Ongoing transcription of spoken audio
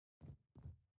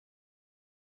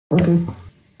Okay.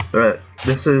 Alright,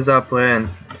 this is our plan.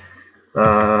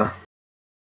 What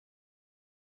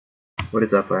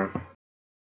is our plan?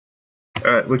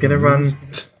 Alright, we're gonna run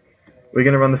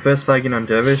the first flag in on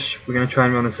Dervish. We're gonna try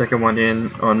and run the second one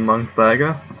in on Monk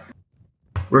Flagger.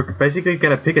 We're basically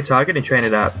gonna pick a target and train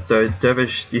it out. So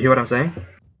Dervish, do you hear what I'm saying?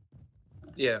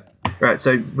 Yeah. Right,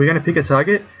 so we're gonna pick a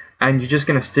target and you're just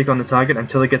gonna stick on the target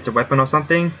until it gets a weapon or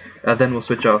something, then we'll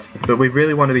switch off. But we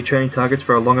really want to be training targets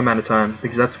for a long amount of time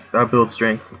because that's our build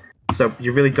strength. So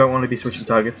you really don't want to be switching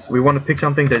targets. We want to pick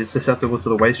something that is susceptible to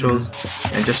the wastrels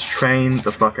and just train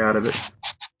the fuck out of it.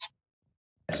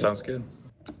 Sounds good.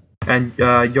 And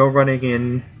you're running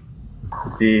in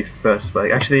the first flag.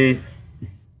 Actually,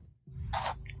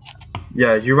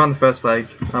 yeah, you run the first flag.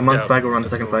 Monk flag will run the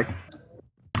second flag.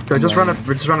 So just run it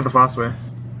the fast way.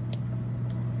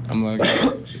 I'm like.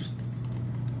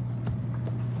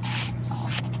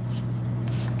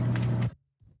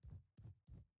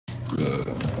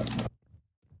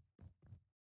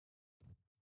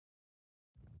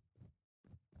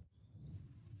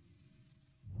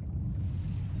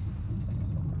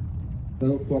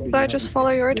 Do I just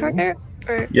follow your target?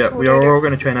 Or Yeah, we are all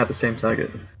going to train out the same target.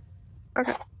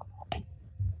 Okay.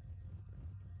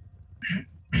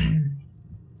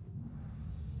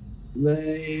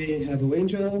 They have a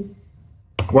ranger.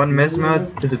 One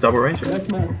mesmer is a double ranger.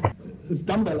 Mesmer. It's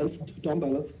dumbbellers.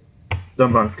 Dumbbellers.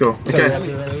 Dumb buns, cool. Okay.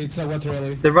 It's a water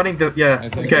alley. They're running the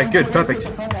okay, good, perfect.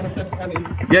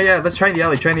 Yeah, let's train the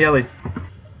alley,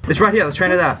 It's right here, let's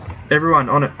train it out. Everyone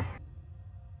on it.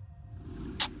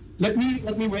 Let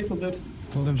me wait for that.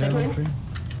 Hold him down.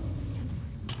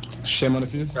 Shame on the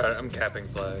fuse. Alright, I'm capping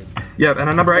flag. Yeah, and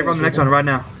a number 8 run the next one right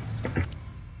now.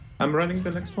 I'm running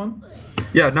the next one?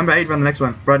 Yeah, number 8 run the next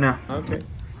one right now. Okay.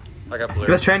 I got blue.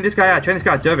 Let's train this guy out,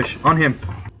 Dervish, on him.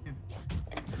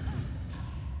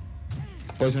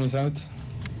 Poison is out.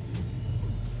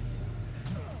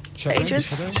 Aegis.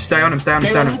 Stay on him.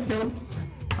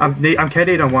 I'm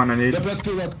KD'd on 1, I need. Let's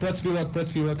be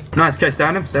luck. Nice, okay, stay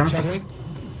on him.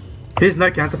 Here's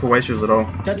no cancel for wastrels at all.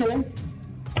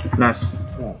 Nice.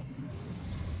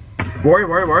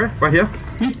 Warrior, right here.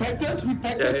 He's packed it.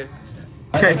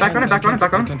 Yeah. Okay, back on him.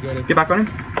 Get back on him.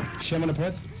 Shame on the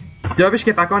pet. Dervish,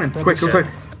 get back on him. Quick.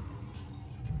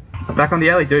 Back on the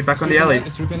alley, dude. Back on the alley.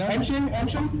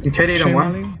 You KD'd on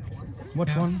 1. What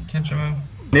one? Can't remember.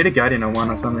 Need a guardian on 1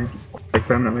 or something. Like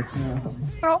permanently.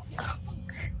 Oh.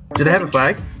 Do they have a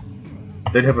flag?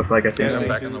 They'd have a flag, I think. Yeah, I'm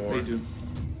back in the war. They do.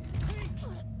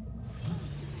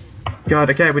 God,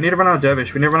 okay, we need to run out of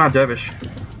Dervish.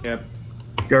 Yep.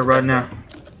 Go right now.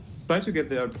 Try to get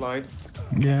the outfly.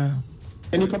 Yeah.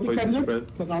 Can you copy Poison that? spread.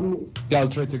 Because I'm. Yeah, I'll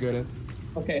try to get it.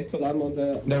 Okay, because I'm on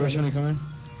the. Direction you coming.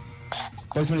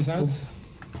 Poison is out.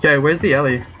 Okay, where's the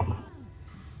alley?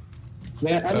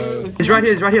 He's right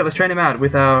here. Let's train him out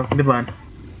with our midline.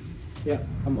 Yeah,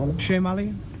 I'm on it. Shame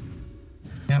Ali?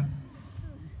 Yep.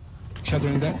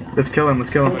 Shattering that. Let's kill him.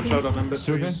 One shot on number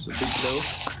 3 is a bit low.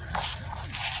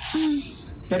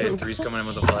 Okay, 3's coming in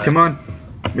with a flag. Come on.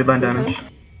 Midline damage.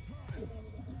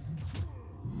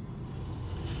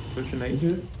 Push an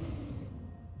agent.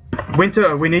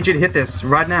 Winter, we need you to hit this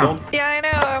right now. Yeah, I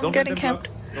know. I'm getting camped.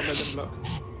 Don't let them block.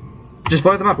 Just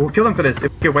blow them up. We'll kill them for this.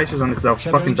 If we get wastrels on this, they'll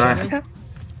fucking die. Okay.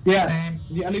 Yeah,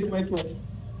 the alley's waste was.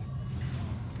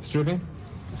 Stripping.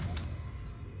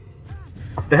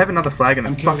 They have another flag in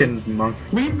them. Fucking monk.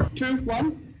 3, 2,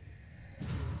 1.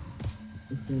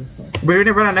 We're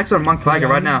gonna run our next one, monk flagger,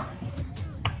 right now.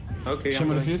 Okay, Shame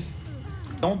on the fuse.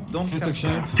 Don't Fuse took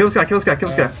shame. Kill this guy.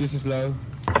 Fuse is low.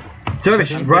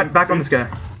 Dervish, right back on this guy.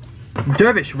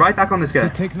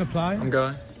 Taking a fly? I'm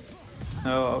going.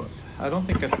 No, I don't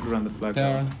think I should run the flag.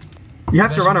 Yeah. You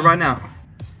have to run it right now.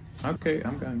 Okay,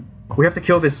 I'm going. We have to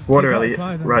kill this water alley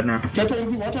right now.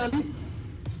 Shattering the water alley.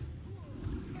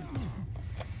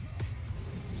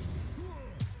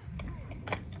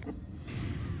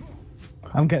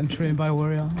 I'm getting trained by a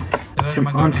warrior. Come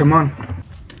on.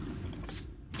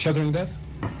 Shattering that.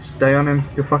 Stay on him.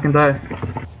 You'll fucking die.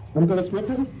 I'm gonna strip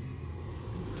him.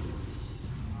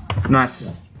 Nice.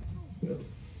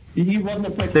 He wasn't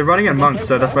affected. They're running in monk,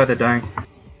 so that's why they're dying.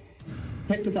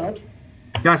 Take this out.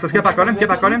 Nice, let's get back on him.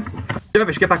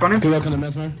 Dervish, get back on him. Good luck on the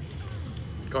mesmer.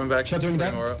 Going back. Shattering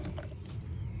that.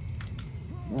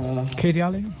 KD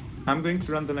Ali? I'm going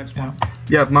to run the next one.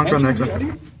 Yeah, monk run the next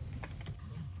one.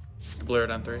 Blur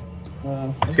it on 3.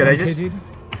 Let's get Aegis. KD'd?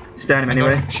 Stand him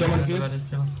anyway. Shame on the fuse.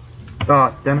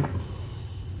 Oh, damn it.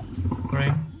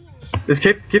 Right. Just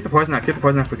keep the poison out. If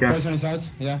we can. Poison is out.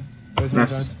 Yeah. Poison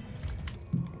is out.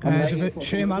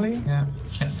 Shame Ali? Yeah.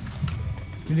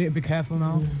 You need to be careful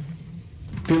now.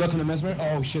 Good luck on the mesmer.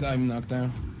 Oh shit, I'm knocked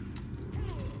down.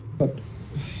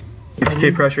 Just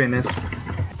keep pressuring this.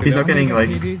 He's not getting like.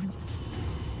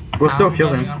 We'll still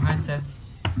kill him.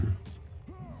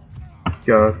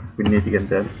 God, we need to get him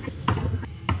dead.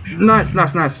 Nice,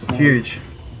 nice, nice. Huge.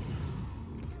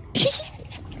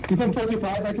 He's on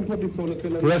 45, I can put this solo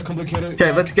killer. Rest complicated.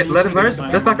 Okay, let him burst.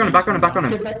 Let's back on him, back on him, back on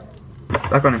him.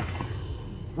 Back on him.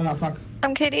 Ah, fuck.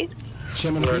 I'm KD.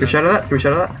 Shaman Can we shatter that? Can we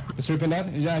shatter that? Stripping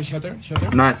that? Yeah, shatter.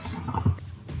 Nice.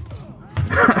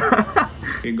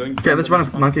 Okay, going to Okay, let's run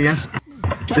a monkey again.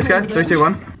 This guy, 3, 2,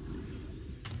 1.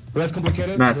 Rest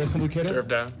complicated. Nice. Rest complicated. Derp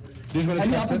down. This one is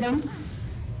Any up captain. again?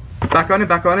 Back on him,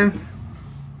 back on him.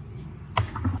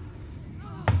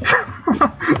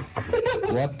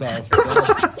 What the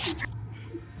fuck?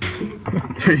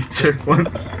 3, 2, 1.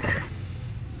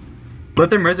 Let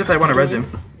them res if they want to res him.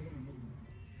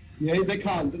 Yeah, they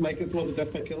can't. Like, it was a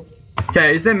deathmatch kill.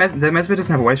 Okay, is their mesmer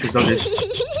doesn't have a waste result, does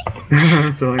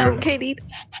so I'm KD.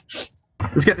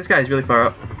 let's get this guy, he's really far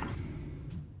up.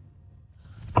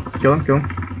 Kill him, kill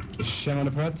him. Shaman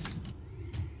apart.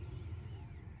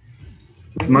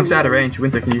 Monk's out of range,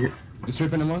 Winter, can you...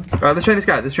 Stripping the monk. Alright, let's train this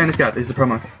guy, he's the pro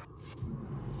monk.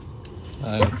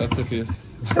 That's a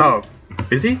fierce. Oh,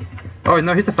 is he? Oh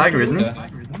no, he's the flagger, isn't he? Yeah.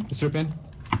 Stripping.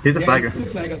 He's the Yeah, flagger. it's the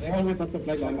flagger. They always have the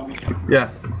flagger on. Yeah.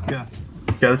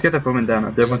 Okay, let's get that woman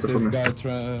down. There wants the This woman. guy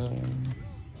try.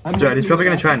 Right, he's probably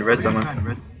gonna try and res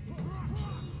someone.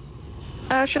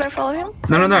 Should I follow him?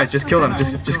 No, just kill them.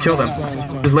 Just kill them. It's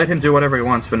fine. Just let him do whatever he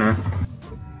wants for now.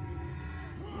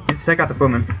 Let's take out the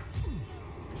woman.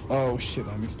 Oh shit,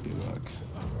 I missed B-Lock.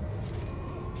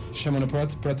 Shaman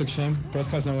apart. Prat took shame. Prat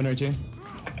has no energy.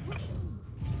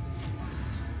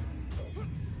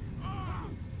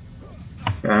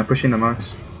 Yeah, I'm pushing the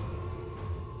monks.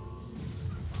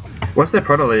 What's their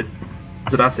proto lead?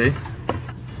 Is it RC?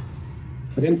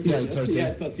 I didn't see Yeah, it. it's RC. Yeah,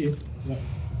 it's RC. Yeah.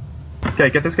 Okay,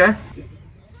 get this guy.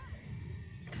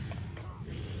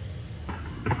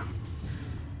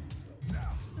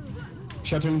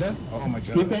 Shattering that? Oh my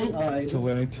Stripping, god. Too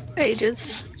late.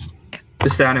 Ages.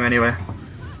 Just down him anyway.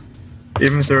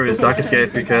 Even through his dark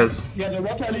escape, because Yeah, the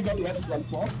water alley got rest once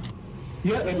more.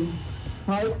 Here in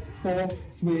 5, 4,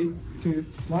 3, 2,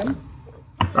 1.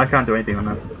 I can't do anything on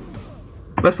that.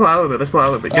 Let's pull out a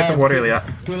little bit, Get the water alley out.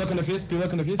 B-Lock on the fist.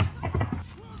 B-Lock on the fist.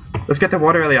 Let's get the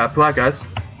water alley out. Pull out, guys.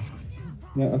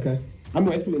 Yeah, okay. I'm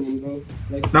wasting him though.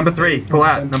 Like, Number 3, pull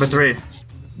out. Number 3.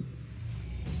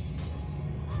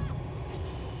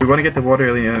 We want to get the water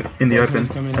alley in the open, Mesmer's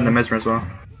coming and the out. mesmer as well.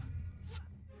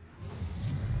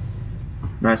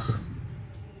 Nice.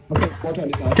 Okay, water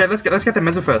alley's out. Okay, let's get the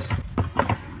mesmer first.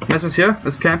 Mesmer's here.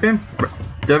 Let's camp him.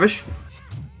 Dervish.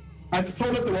 I've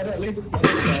thrown up the water alley.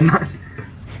 Nice.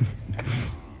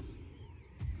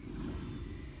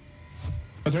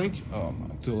 Drink? Oh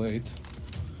man, too late.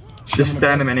 Just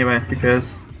stand him anyway,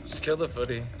 because... Just kill the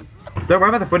footy. Don't worry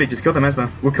about the footy, just kill the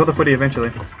mesmer. We'll kill the footy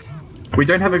eventually. We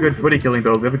don't have a good footy killing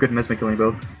build, we have a good mesmer killing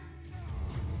build.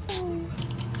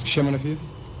 Shaman of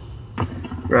fist.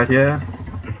 Right here.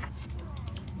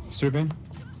 Stripping.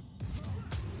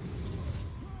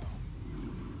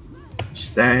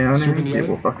 Stay on Stripping him, the he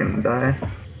will other. fucking die.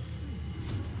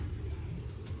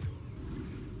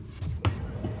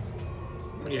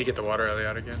 We need to get the water alley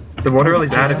out again. The water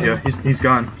alley's out of here, he's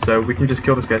gone, so we can just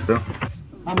kill this guy still.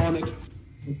 I'm on it.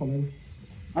 I'm following.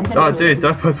 I'm Oh coming dude,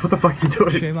 Dopos, what the fuck are you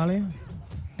doing? Shame Ali?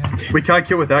 We can't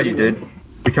kill without you, dude.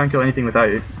 We can't kill anything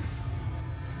without you.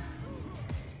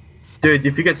 Dude,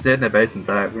 if you get snared in their base and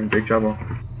die, we're in big trouble.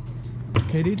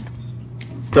 KD?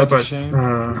 That's a Dopos, shame.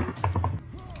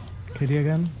 KD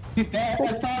again? He's dead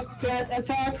as fuck, dead as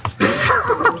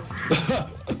fuck.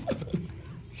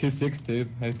 He's 6, dude,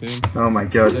 I think. Oh my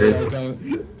god,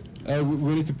 dude.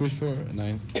 We need to push forward.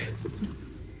 Nice.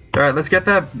 Alright, let's get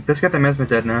the mesmer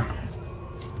dead now.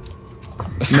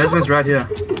 Mesmer's right here.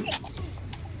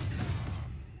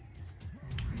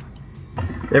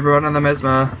 Everyone on the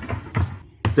mesmer.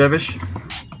 Dervish.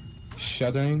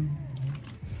 Shattering.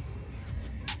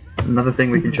 Another thing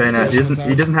we can train out. He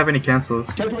doesn't have any cancels.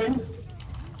 Sheltering.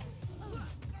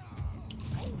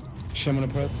 Shaman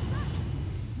apart.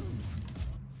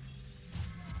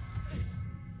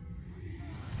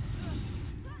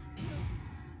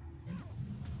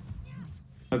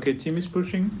 Okay, team is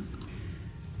pushing.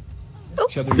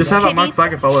 Shattering. Just have a KD. monk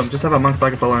flagger follow him. Just have a monk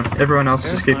flagger follow him. Everyone else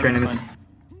Yeah, just keep fine, training it's this. fine.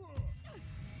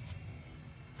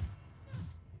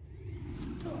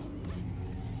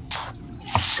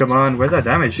 Come on, where's our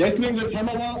damage? Wrestling with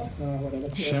hammer now.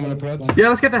 Whatever. Shaman apart. Yeah,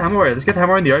 let's get the hammer warrior. Let's get the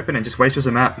hammer warrior in the open and just waste us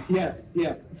a map. Yeah,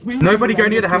 yeah. Swing Nobody is go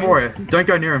around near the this hammer way. warrior. Don't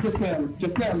go near him. Just man,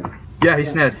 just man. Yeah,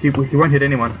 he's snared. He won't hit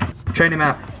anyone. Train him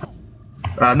out.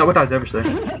 Not without Dervish though.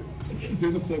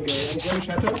 This is so good. I'm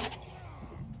gonna shatter.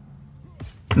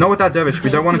 Not with that dervish, we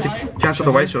don't want him to cancel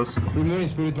the wastrels. Removing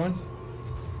Spirit Born.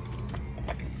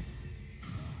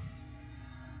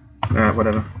 Alright,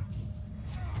 whatever.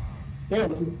 Yeah.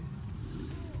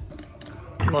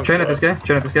 Monks Train at this guy,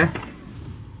 train at this guy.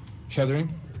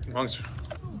 Shattering. Monks.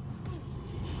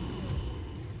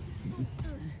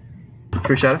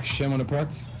 Crew shatter. Shame on the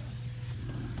Prat.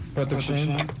 Prat took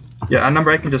shame. Yeah, and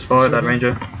number 8 can just follow that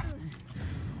ranger.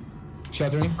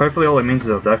 Shattering. Hopefully all it means is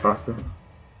they'll die faster.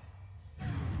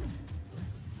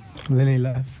 Lenny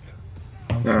left.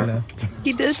 Oh, Yeah. he left.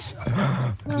 He did.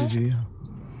 GG.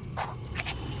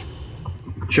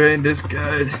 Train this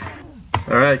guy.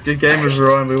 Alright, good game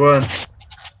everyone, we won.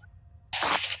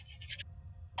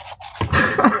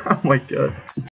 Oh my god.